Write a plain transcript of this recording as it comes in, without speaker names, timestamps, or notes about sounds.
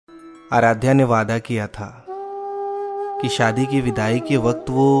आराध्या ने वादा किया था कि शादी की विदाई के वक्त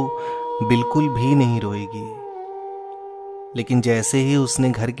वो बिल्कुल भी नहीं रोएगी, लेकिन जैसे ही उसने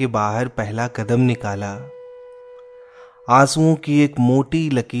घर के बाहर पहला कदम निकाला, आंसुओं की एक मोटी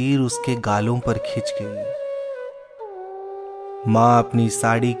लकीर उसके गालों पर खिंच गई। माँ अपनी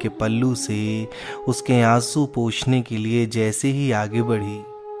साड़ी के पल्लू से उसके आंसू पोंछने के लिए जैसे ही आगे बढ़ी,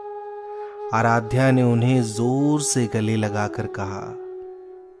 आराध्या ने उन्हें जोर से गले लगाकर कहा,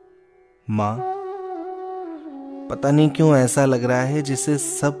 माँ, पता नहीं क्यों ऐसा लग रहा है जैसे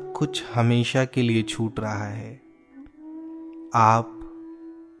सब कुछ हमेशा के लिए छूट रहा है। आप,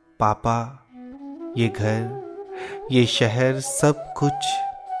 पापा, ये घर, ये शहर, सब कुछ।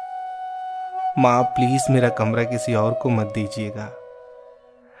 माँ, प्लीज मेरा कमरा किसी और को मत दीजिएगा।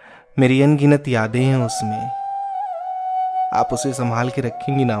 मेरी अनगिनत यादें हैं उसमें, आप उसे संभाल के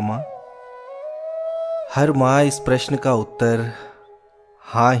रखेंगी ना माँ? हर माँ इस प्रश्न का उत्तर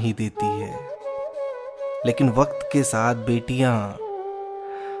हाँ ही देती है, लेकिन वक्त के साथ बेटियां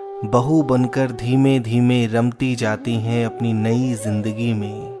बहू बनकर धीमे धीमे रमती जाती हैं अपनी नई जिंदगी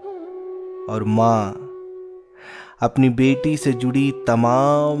में, और माँ अपनी बेटी से जुड़ी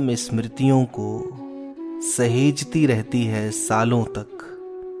तमाम स्मृतियों को सहेजती रहती है सालों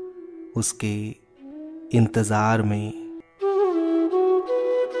तक उसके इंतजार में।